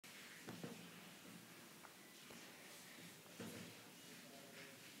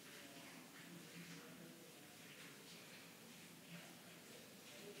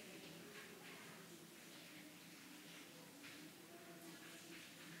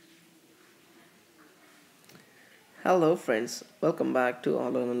Hello friends, welcome back to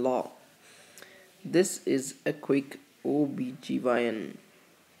allornonelaw. This is a quick OBGYN,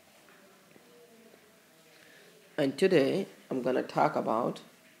 and today I'm gonna talk about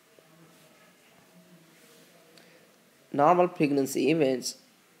normal pregnancy events,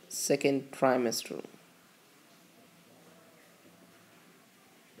 second trimester.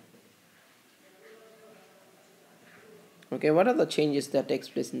 Okay, what are the changes that takes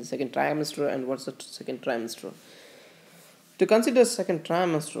place in the second trimester and what's the second trimester? To consider second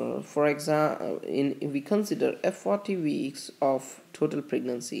trimester, for example, if we consider a 40 weeks of total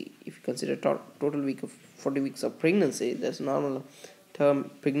pregnancy, if you consider total week of 40 weeks of pregnancy, that's normal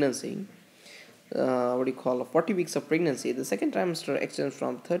term pregnancy. What do you call 40 weeks of pregnancy? The second trimester extends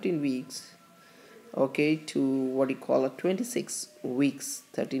from 13 weeks, okay, to what do you call 26 weeks,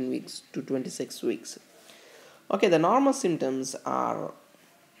 13 weeks to 26 weeks. Okay, the normal symptoms are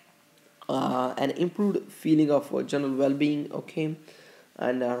an improved feeling of general well-being, okay,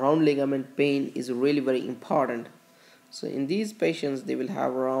 and round ligament pain is really very important. So in these patients they will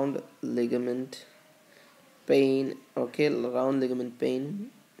have round ligament pain, okay, round ligament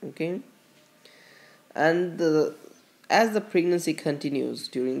pain, okay, and as the pregnancy continues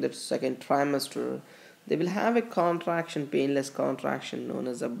during the second trimester, they will have a contraction, painless contraction known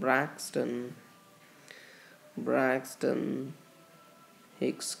as a Braxton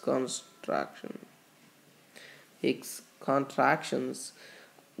Hicks contraction. Hicks contractions.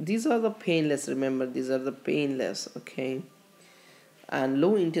 These are the painless. Remember, these are the painless. Okay, and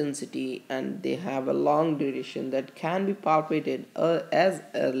low intensity, and they have a long duration that can be palpated as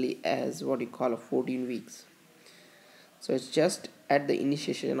early as what you call 14 weeks. So it's just at the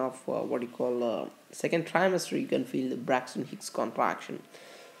initiation of what you call second trimester you can feel the Braxton Hicks contraction.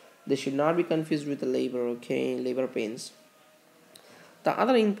 They should not be confused with the labor. Okay, labor pains. The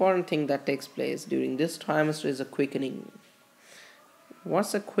other important thing that takes place during this trimester is a quickening.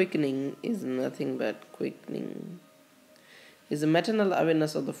 What's a quickening? Is nothing but quickening is the maternal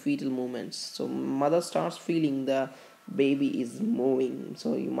awareness of the fetal movements. So mother starts feeling the baby is moving.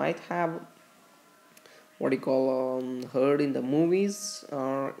 So you might have what you call heard in the movies,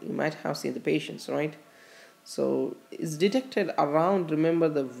 or you might have seen the patients, right? So it's detected around, remember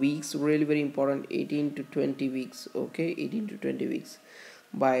the weeks, really very important, 18 to 20 weeks, okay, 18 to 20 weeks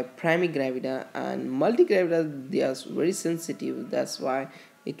by primigravida, and multigravida they are very sensitive, that's why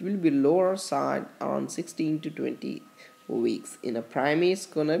it will be lower side around 16 to 20 weeks. In a primi it's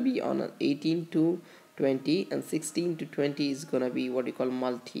gonna be on 18 to 20, and 16 to 20 is gonna be what you call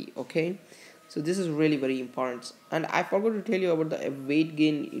multi, okay. So this is really very important. And I forgot to tell you about the weight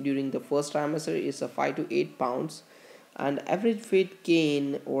gain during the first trimester is a 5 to 8 pounds, and average weight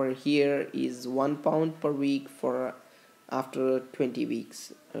gain over here is 1 pound per week for after 20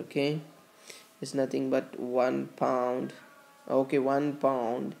 weeks, okay. It's nothing but 1 pound, okay, 1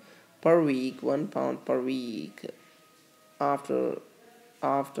 pound per week, 1 pound per week after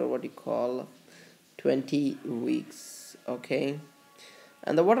what you call 20 weeks, okay.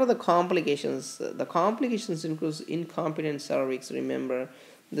 And what are the complications? The complications include incompetent cervix. Remember,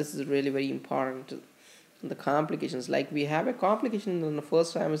 this is really very important. The complications, like we have a complication in the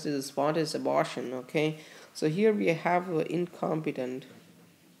first trimester is spontaneous abortion. Okay, so here we have incompetent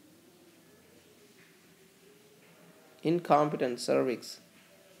cervix.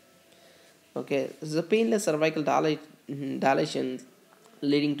 Okay, this is a painless cervical dilation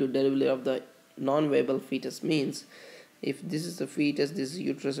leading to delivery of the non-viable fetus. Means if this is the fetus, this is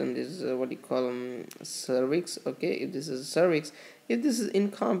uterus, and this is what you call cervix, okay. If this is cervix, if this is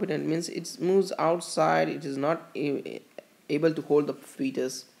incompetent, means it moves outside, it is not able to hold the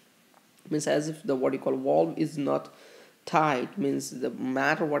fetus, means as if the what you call valve is not tight, means the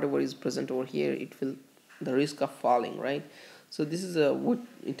matter whatever is present over here, it will the risk of falling, right. So this is what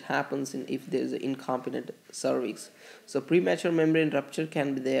it happens in if there is an incompetent cervix. So premature membrane rupture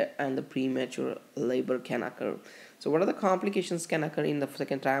can be there, and the premature labor can occur. So what are the complications can occur in the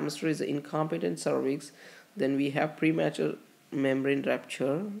second trimester is the incompetent cervix, then we have premature membrane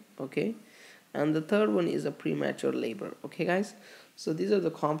rupture, okay, and the third one is a premature labor, okay guys. So these are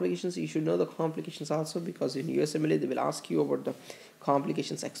the complications. You should know the complications also, because in USMLE they will ask you about the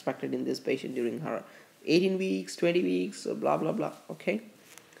complications expected in this patient during her 18 weeks, 20 weeks, blah blah blah, okay.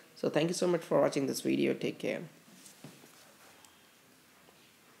 So thank you so much for watching this video. Take care.